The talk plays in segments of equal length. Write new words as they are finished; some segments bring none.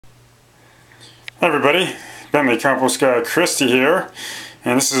Hi everybody, Ben the Compost Guy Christie here,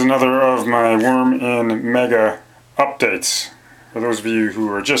 and this is another of my Worm in Mega updates. For those of you who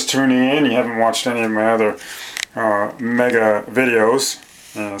are just tuning in, you haven't watched any of my other Mega videos,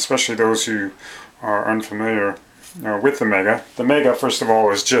 and especially those who are unfamiliar with the Mega. The Mega, first of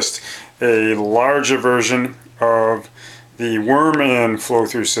all, is just a larger version of the worm in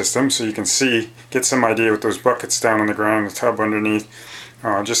flow-through system, so you can get some idea with those buckets down on the ground, the tub underneath.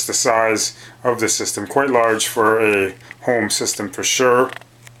 Just the size of the system, quite large for a home system for sure.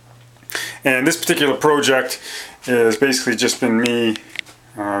 And this particular project has basically just been me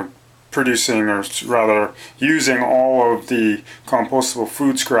producing, or rather using, all of the compostable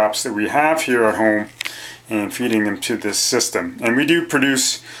food scraps that we have here at home and feeding them to this system. And we do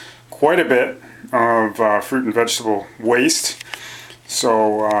produce quite a bit of fruit and vegetable waste,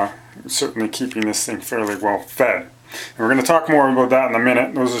 so certainly keeping this thing fairly well fed. And we're going to talk more about that in a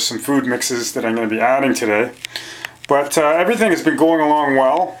minute. Those are some food mixes that I'm going to be adding today. But everything has been going along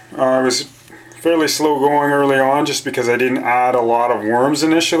well. I was fairly slow going early on just because I didn't add a lot of worms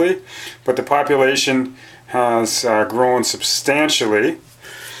initially. But the population has grown substantially.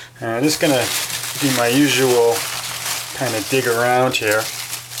 I'm just going to do my usual kind of dig around here.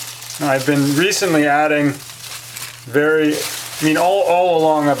 I've been recently adding all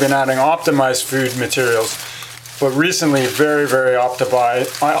along I've been adding optimized food materials. But recently, very optimized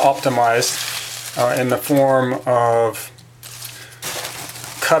in the form of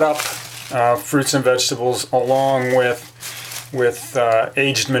cut up fruits and vegetables along with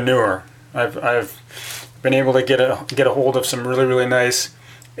aged manure. I've been able to get a hold of some really nice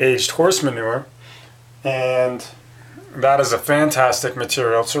aged horse manure, and that is a fantastic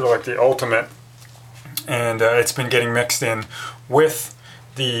material, sort of like the ultimate. And it's been getting mixed in with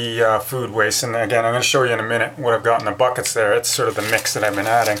the food waste, and again I'm going to show you in a minute what I've got in the buckets there. It's sort of the mix that I've been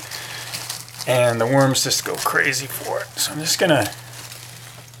adding, and the worms just go crazy for it. So I'm just gonna,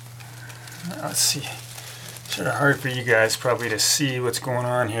 let's see, sort of hard for you guys probably to see what's going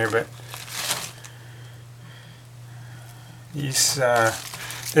on here, but this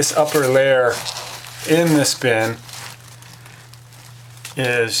upper layer in this bin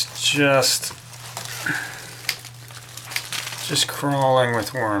is just crawling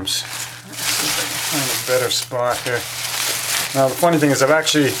with worms. Let's see if I can find a better spot here. Now the funny thing is I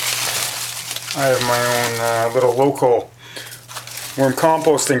have my own little local worm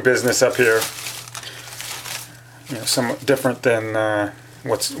composting business up here. Somewhat different than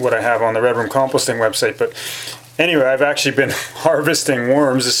what I have on the Red Room Composting website. But anyway, I've actually been harvesting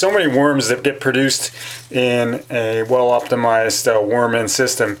worms. There's so many worms that get produced in a well-optimized worm-in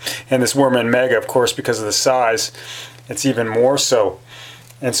system. And this worm-in Mega, of course, because of the size, it's even more so.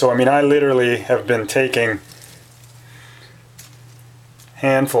 And so, I literally have been taking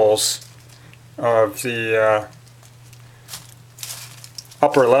handfuls of the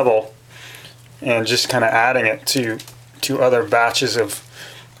upper level and just kind of adding it to other batches of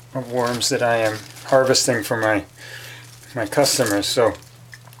worms that I am harvesting for my customers. So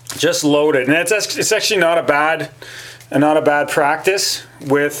just loaded, and it's actually not a bad practice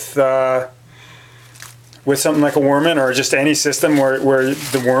with something like a worm-in, or just any system where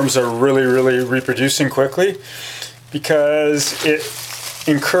the worms are really reproducing quickly, because it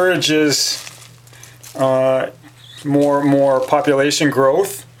encourages more population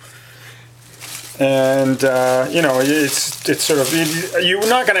growth. And it's sort of, you're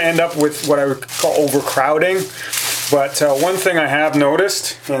not going to end up with what I would call overcrowding. But one thing I have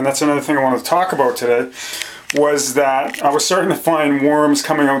noticed, and that's another thing I want to talk about today, was that I was starting to find worms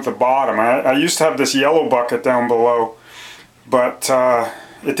coming out the bottom. I used to have this yellow bucket down below, but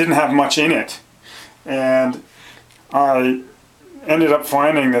it didn't have much in it. And I ended up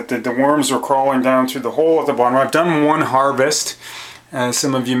finding that the worms were crawling down through the hole at the bottom. I've done one harvest, as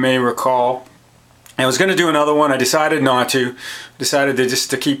some of you may recall. I was going to do another one. I decided not to. Decided just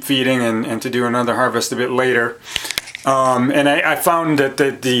to keep feeding and to do another harvest a bit later. And I found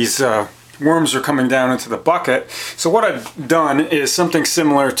that these worms are coming down into the bucket. So what I've done is something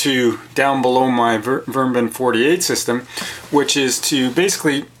similar to down below my Vermin 48 system, which is to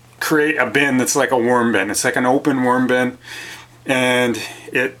basically create a bin that's like a worm bin. It's like an open worm bin, and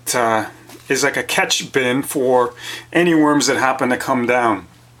it is like a catch bin for any worms that happen to come down.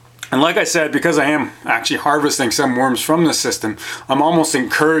 And like I said, because I am actually harvesting some worms from the system, I'm almost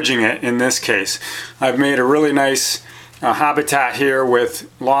encouraging it in this case. I've made a really nice habitat here with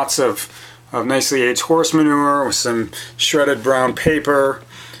lots of nicely aged horse manure, with some shredded brown paper,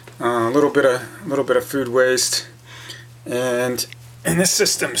 a little bit of food waste, and this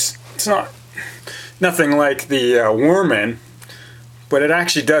system's, it's nothing like the worm-in, but it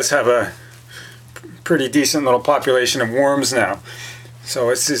actually does have a pretty decent little population of worms now. So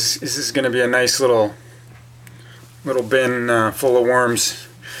this is going to be a nice little bin full of worms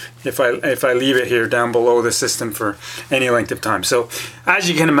if I leave it here down below the system for any length of time. So as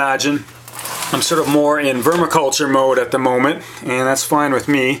you can imagine, I'm sort of more in vermiculture mode at the moment, and that's fine with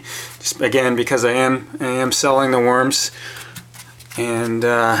me. Just again, because I am selling the worms, and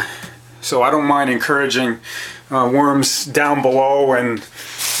so I don't mind encouraging worms down below and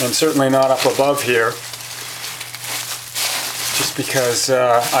certainly not up above here. Just because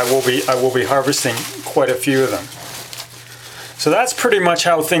I will be harvesting quite a few of them. So that's pretty much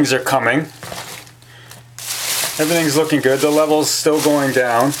how things are coming. Everything's looking good. The level's still going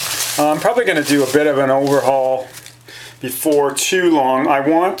down. I'm probably going to do a bit of an overhaul before too long. I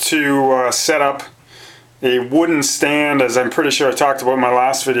want to set up a wooden stand, as I'm pretty sure I talked about in my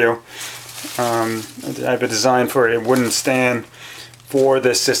last video. I have a design for a wooden stand for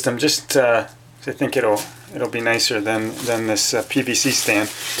this system. Just I think it'll be nicer than this PVC stand,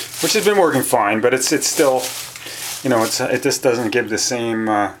 which has been working fine, but it's still, you know, it just doesn't give the same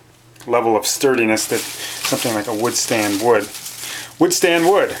level of sturdiness that something like a wood stand would. Wood stand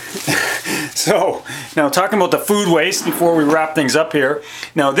wood. So now talking about the food waste before we wrap things up here.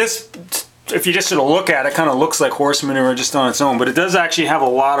 Now this, if you just sort of look at it, kind of looks like horse manure just on its own, but it does actually have a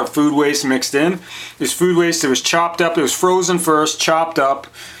lot of food waste mixed in. There's food waste that was chopped up. It was frozen first, chopped up,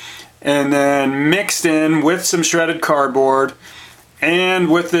 and then mixed in with some shredded cardboard and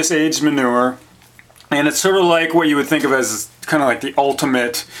with this aged manure. And it's sort of like what you would think of as kind of like the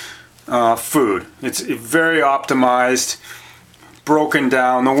ultimate food. It's very optimized, broken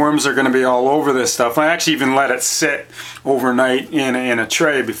down. The worms are going to be all over this stuff. I actually even let it sit overnight in a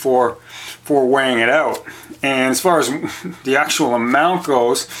tray before weighing it out. And as far as the actual amount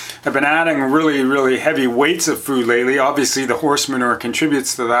goes, I've been adding really heavy weights of food lately. Obviously the horse manure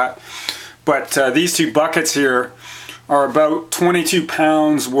contributes to that. But these two buckets here are about 22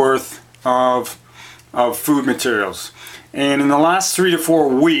 pounds worth of food materials. And in the last 3 to 4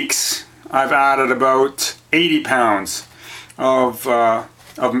 weeks, I've added about 80 pounds of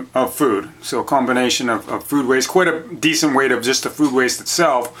food. So a combination of food waste, quite a decent weight of just the food waste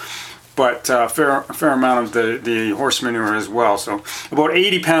itself, but a fair amount of the horse manure as well. So about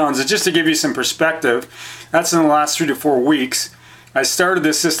 80 pounds. And just to give you some perspective, that's in the last 3 to 4 weeks. I started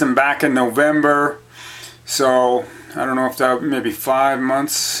this system back in November, so I don't know if that maybe 5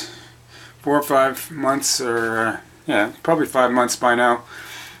 months, 4 or 5 months, or yeah, probably 5 months by now.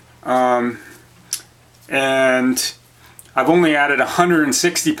 And I've only added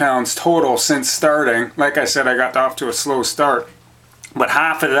 160 pounds total since starting. Like I said, I got off to a slow start, but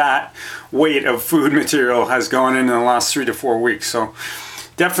half of that weight of food material has gone in the last 3 to 4 weeks. So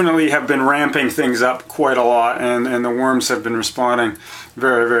definitely have been ramping things up quite a lot, and the worms have been responding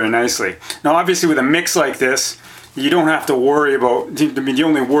very nicely. Now obviously with a mix like this, you don't have to worry about, I mean, the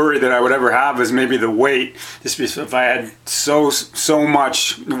only worry that I would ever have is maybe the weight. Just if I had so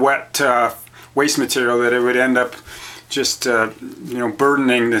much wet waste material that it would end up just you know,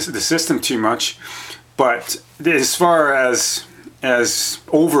 burdening the system too much. But as far as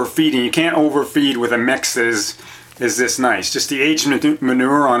overfeeding, you can't overfeed with a mix that is this nice. Just the aged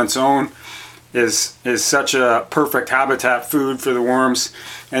manure on its own is such a perfect habitat food for the worms,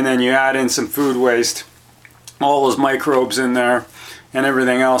 and then you add in some food waste, all those microbes in there and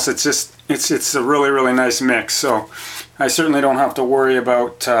everything else. It's a really nice mix. So I certainly don't have to worry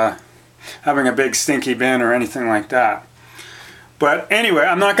about having a big stinky bin or anything like that. But anyway,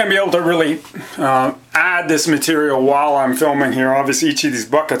 I'm not going to be able to really add this material while I'm filming here. Obviously each of these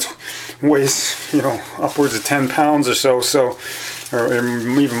buckets weighs, you know, upwards of 10 pounds or so, or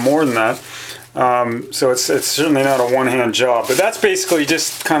even more than that. So it's certainly not a one-hand job. But that's basically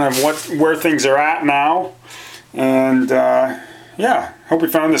just kind of where things are at now. And yeah, hope you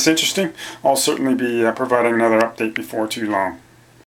found this interesting. I'll certainly be providing another update before too long.